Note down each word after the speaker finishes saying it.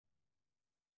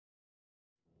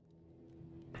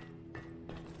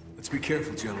Let's be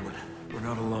careful, gentlemen. We're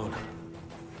not alone.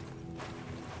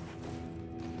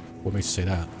 What makes you say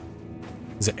that?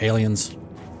 Is it aliens?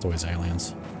 It's always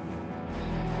aliens.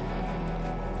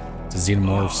 It's the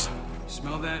xenomorphs.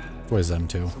 Smell that? It's always them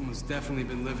too. Someone's definitely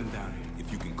been living down here.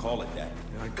 If you can call it that.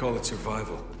 Yeah, I'd call it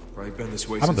survival. Probably been this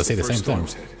way I don't since have to say the same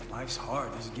storms thing. hit. Life's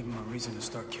hard. Doesn't give him a reason to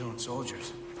start killing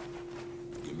soldiers.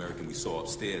 The American we saw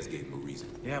upstairs gave him a reason.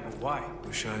 Yeah, but why?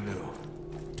 Wish I knew.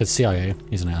 It's CIA.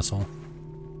 He's an asshole.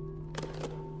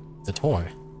 It's a toy.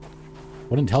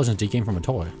 What intelligence do you gain from a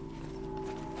toy?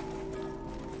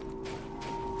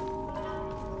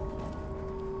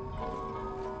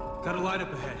 Got a light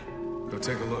up ahead. Go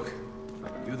take a look.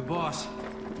 You're the boss.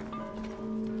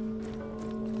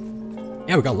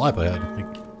 Yeah, we got live ahead.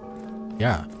 Like,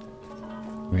 yeah.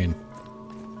 I mean,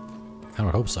 I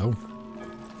would hope so.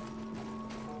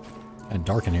 And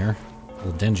dark in here. A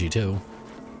little dingy too.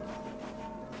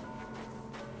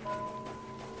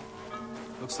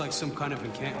 Looks like some kind of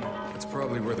encampment. That's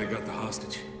probably where they got the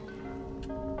hostage.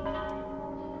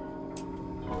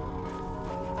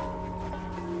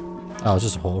 Oh, it's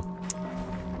just a hole.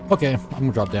 Okay, I'm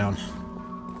gonna drop down.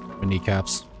 My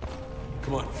kneecaps.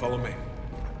 Come on, follow me.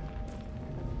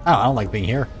 Oh, I don't like being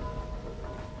here.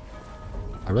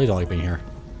 I really don't like being here.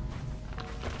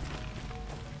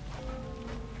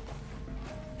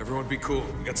 Everyone be cool.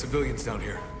 We got civilians down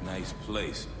here. Nice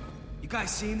place. You guys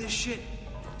seen this shit?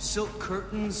 Silk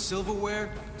curtains,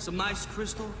 silverware, some nice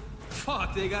crystal.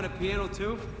 Fuck, they got a piano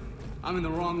too? I'm in the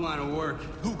wrong line of work.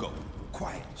 Hugo,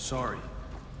 quiet. Sorry.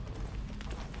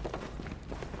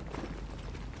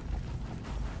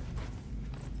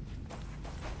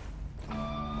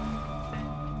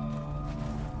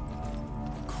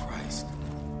 Christ.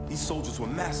 These soldiers were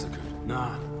massacred.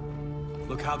 Nah.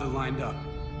 Look how they're lined up.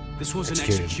 This was an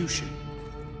Executed. execution.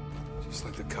 Just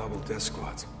like the Kabul death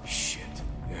squads. Shit.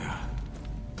 Yeah.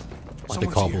 Like the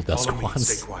Someone's Kabul here. death Follow me and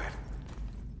squads. Stay quiet.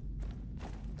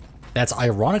 That's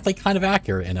ironically kind of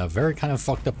accurate in a very kind of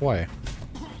fucked up way.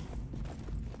 Can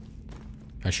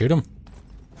I shoot him?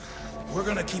 We're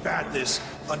gonna keep at this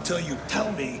until you tell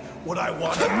me what I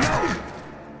want to know.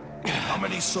 How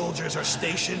many soldiers are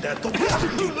stationed at the water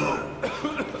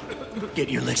depot? Get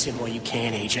your licks in while you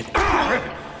can, Agent.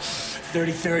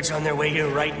 33rd's on their way here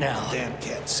right now. Dan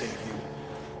can't save you.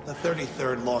 The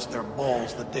 33rd lost their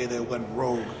balls the day they went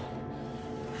rogue.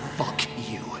 Fuck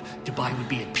you. Dubai would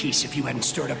be at peace if you hadn't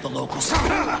stirred up the locals.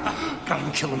 Got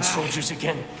them killing soldiers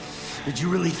again. Did you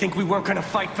really think we weren't gonna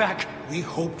fight back? We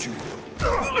hoped you would.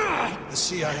 The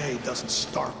CIA doesn't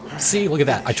start with See, look at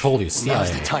that. I told you, Now's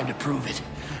CIA. the time to prove it.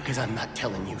 Because I'm not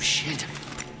telling you shit.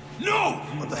 No!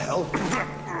 What the hell?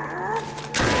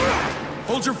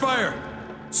 Hold your fire!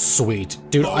 Sweet.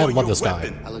 Dude, I Lower love your this guy.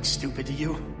 weapon. I look stupid to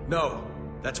you? No.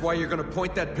 That's why you're gonna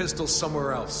point that pistol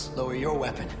somewhere else. Lower your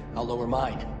weapon. I'll lower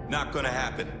mine. Not gonna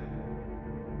happen.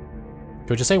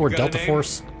 Could you say we're You got a Delta name?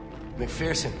 Force?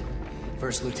 McPherson,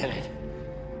 First Lieutenant.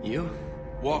 You?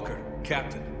 Walker,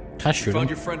 Captain. Can I We shoot found him?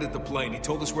 your friend at the plane. He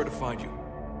told us where to find you.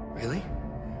 Really?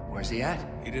 Where's he at?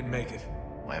 He didn't make it.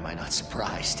 Why am I not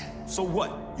surprised? So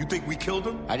what? You think we killed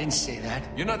him? I didn't say that.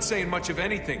 You're not saying much of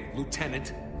anything,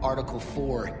 Lieutenant. Article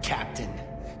 4, Captain.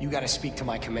 You gotta speak to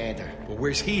my commander. Well,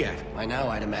 where's he at? By now,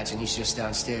 I'd imagine he's just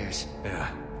downstairs. Yeah,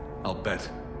 I'll bet.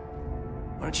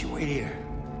 Why don't you wait here?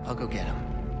 I'll go get him.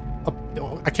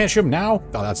 Oh, I can't shoot him now?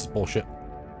 Oh, that's bullshit.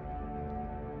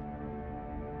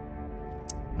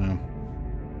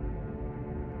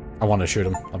 I want to shoot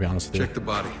him, I'll be honest with you. Check the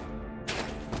body.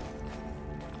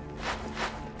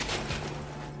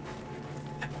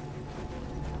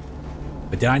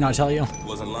 But did I not tell you?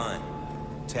 Wasn't lying.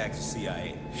 Tagged to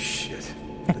CIA. Shit.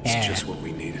 That's just what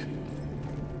we needed.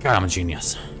 God, I'm a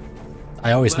genius.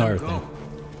 I always know Let him everything. go.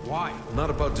 Why? I'm not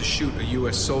about to shoot a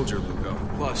U.S. soldier, Lugo.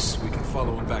 Plus, we can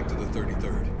follow him back to the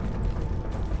 33rd.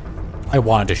 I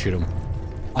wanted to shoot him.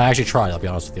 I actually tried, I'll be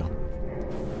honest with you.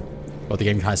 But the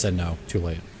game kind of said no, too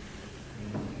late.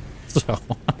 So.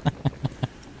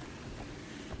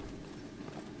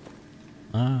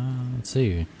 Let's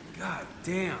see. God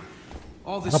damn.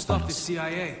 All this Up on stuff us. is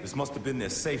CIA. This must have been their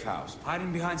safe house.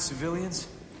 Hiding behind civilians?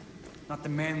 Not the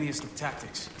manliest of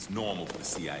tactics. It's normal for the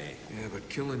CIA. Yeah, but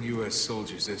killing U.S.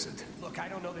 soldiers isn't. Look, I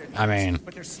don't know their names, I mean-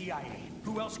 but they're CIA.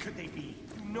 Who else could they be?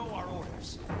 You know our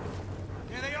orders.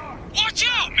 There they are. Watch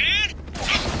out, man!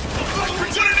 Put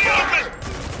in the open!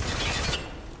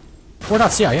 We're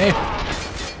not CIA.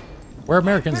 We're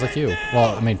Americans like you.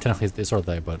 Well, I mean, technically, they sort of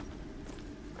they, but...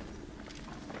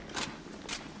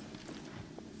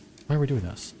 Why are we doing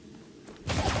this?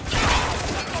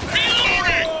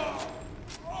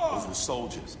 Those were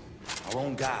soldiers. Our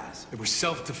own guys. It was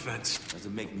self-defense.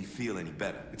 Doesn't make me feel any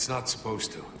better. It's not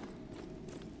supposed to.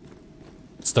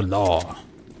 It's the law.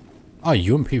 Oh,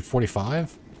 UMP-45?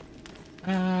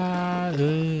 I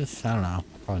don't know.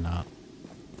 Probably not.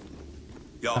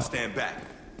 Y'all stand back.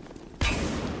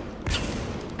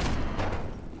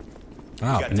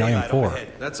 Wow, Got Battalion daylight up 4. ahead.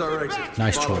 That's our exit.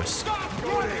 Nice Follow choice. Stop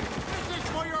running! This is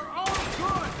for your own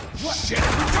good! Shit!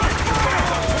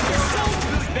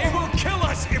 They will kill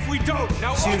us if we don't.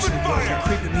 Now Seriously, open bro, fire. you're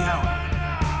creeping me out.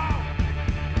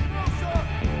 No, sir!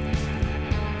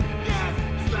 Yes,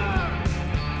 sir!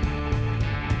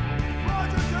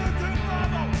 Roger, 2-2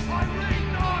 Bravo! I read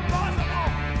not possible!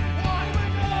 Why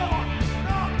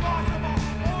not possible?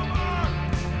 Over!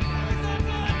 Where's the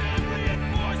goddamn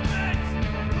reinforcements?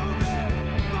 Move in!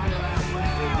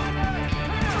 Fire out!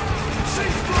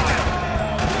 Cease fire!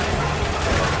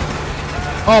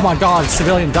 Oh my god,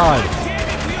 civilian died. Damn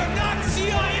it, we are not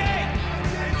CIA.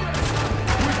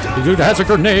 The dude has a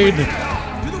grenade. Do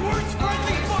the words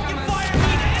friendly fucking fire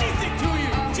mean anything to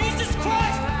you? Jesus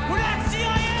Christ, we're not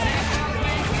CIA.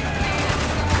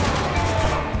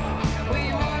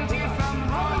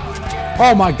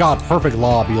 Oh my god, perfect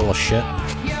lobby, you little shit.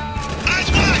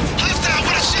 Eyes wide! Hostile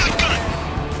with a shotgun!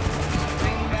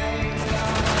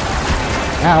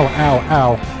 Ow, ow,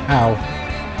 ow, ow.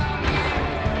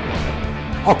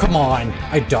 Oh, come on.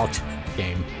 I ducked.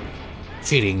 Game.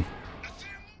 Cheating.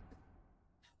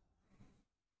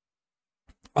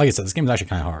 Like I said, this game is actually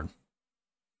kind of hard.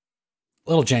 A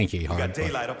little janky hard. Got but-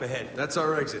 daylight up ahead. That's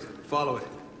our exit. Follow it.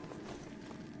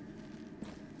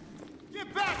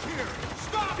 Get back here!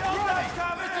 Stop running!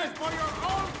 This is for your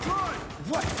own good!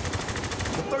 What?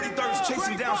 The 33rd's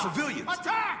chasing down civilians.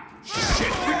 Attack!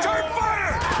 Shit, return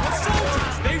fire. The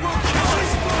soldiers, they will kill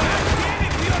us. Damn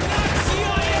it, we are not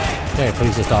CIA. Okay,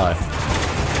 please just die.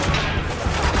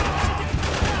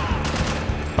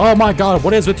 Oh my god,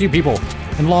 what is with you people?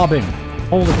 And lobbing.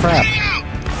 Holy crap. Get out!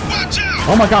 Watch out!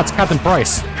 Oh my god, it's Captain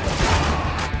Price.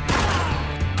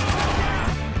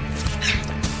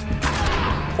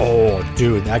 Oh,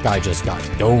 dude, that guy just got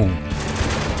domed.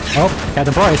 Oh,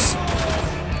 Captain Price.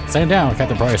 Stand down,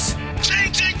 Captain Price.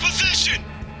 Changing position!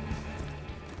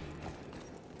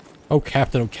 Oh,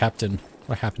 Captain, oh, Captain.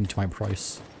 What happened to my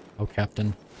Price? Oh,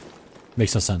 Captain.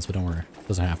 Makes no sense, but don't worry.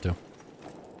 Doesn't have to.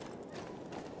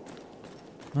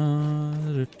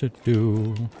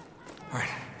 All right.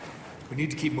 We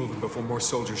need to keep moving before more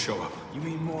soldiers show up. You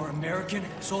mean more American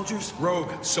soldiers?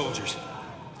 Rogue soldiers.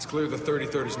 It's clear the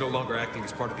 33rd is no longer acting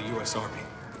as part of the U.S. Army.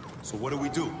 So what do we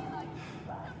do?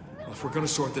 Well, if we're gonna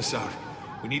sort this out,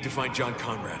 we need to find John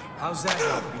Conrad. How's that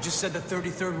help? You just said the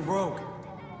 33rd were rogue.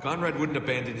 Conrad wouldn't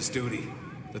abandon his duty.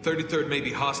 The 33rd may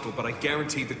be hostile, but I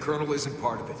guarantee the colonel isn't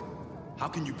part of it. How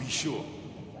can you be sure?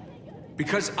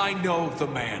 Because I know the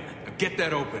man. Now get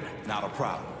that open. Not a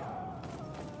problem.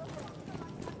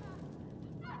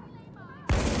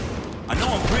 I know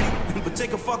I'm pretty, but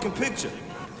take a fucking picture.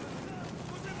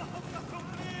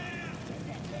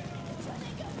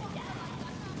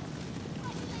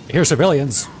 Here's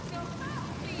civilians.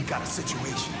 We got a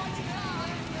situation.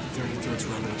 33rd's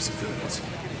rounding up civilians.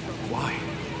 Why?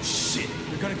 Shit.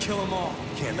 You're gonna kill them all.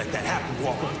 Can't let that happen,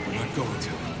 Walker. We're not going to.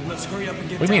 Then let's hurry up and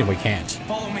get What do you down. mean we can't?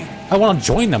 Follow me. I want to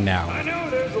join them now. I know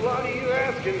there's a lot of you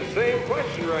asking the same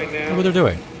question right Look now. what they're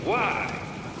doing. Why?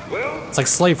 Well, It's like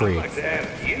slavery. I'd like to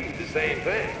ask you the same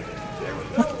thing. There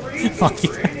was no reason Fuck for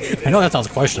you. any of this. I know that sounds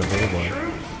questionable, but...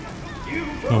 Troops, you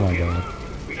Oh my broke it. god.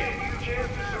 We gave you a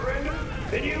chance to surrender,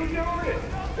 then you ignored it.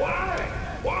 Why?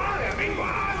 Why? I mean,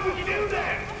 why would you do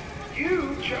that?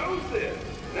 You chose this,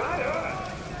 not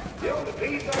us. The only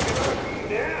piece I can offer you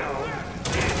now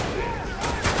is this.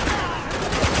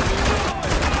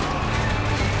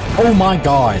 Oh my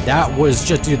god, that was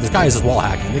just... Dude, this guy is just wall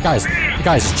hacking. The guy's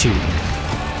just cheating.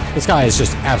 This guy is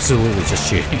just absolutely just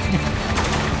cheating.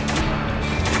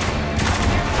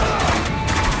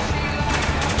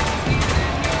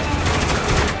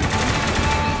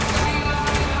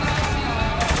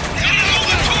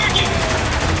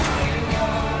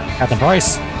 Captain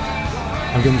Price.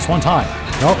 I'm giving this one time.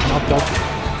 Nope, nope, nope.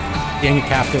 Dang it,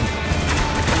 Captain.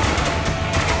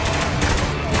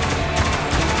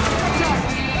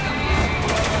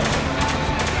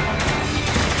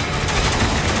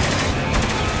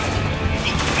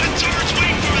 That turret's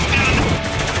waiting for us down there.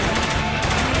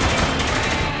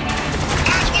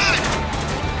 Eyes wide!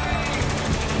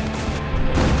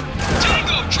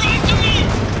 Tango, trying to move!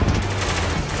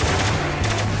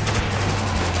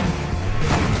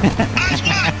 Eyes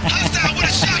wide! Hostile with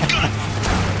a shotgun!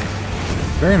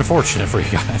 Very unfortunate for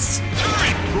you guys.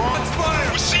 Turret! Let's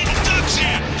fire! We're seeing ducks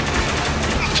here!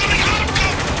 I'm coming out of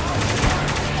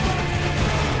cover!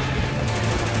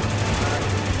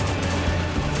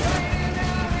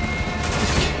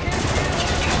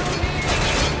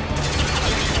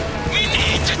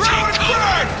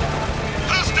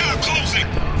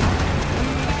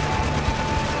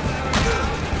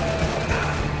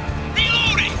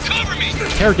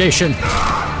 Interrogation.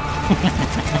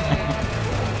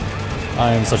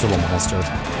 I am such a little monster.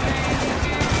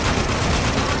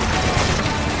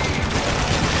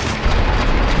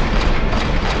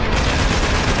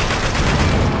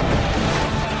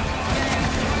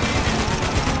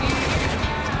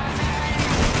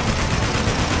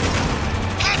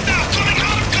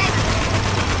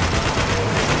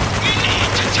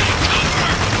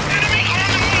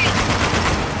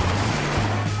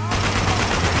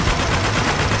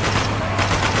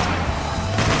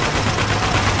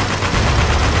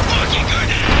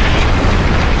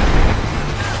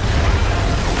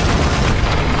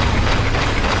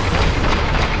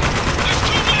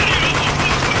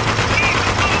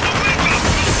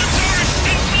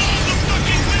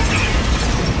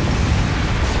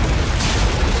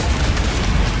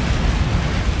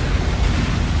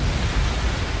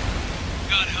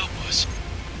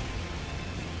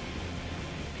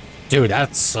 Dude,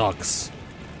 that sucks.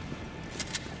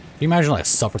 Can you imagine like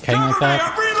suffocating like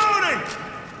that?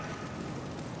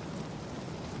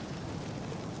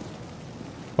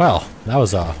 Well, that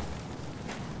was That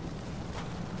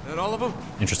all of them?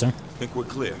 interesting. I think we're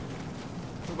clear.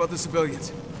 What about the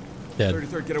civilians? Dead.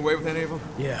 33rd get away with any of them?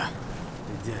 Yeah,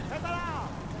 they did.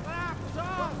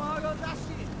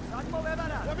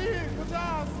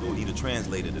 We'll need a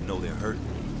translator to know they're hurt.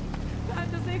 What are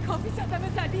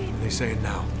they saying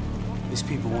now? These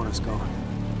people want us gone.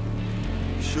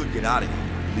 We should get out of here.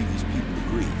 Leave these people to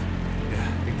grieve. Yeah,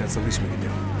 I think that's the least we can do.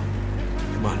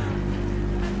 Come on.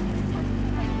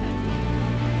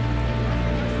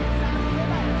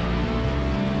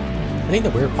 I think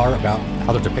the weird part about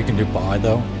how they're depicting Dubai,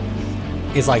 though,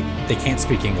 is like they can't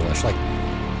speak English. Like,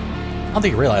 I don't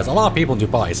think you realize a lot of people in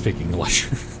Dubai speak English.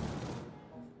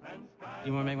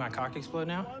 You want to make my cock explode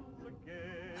now?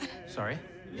 Sorry?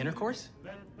 Intercourse?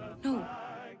 No,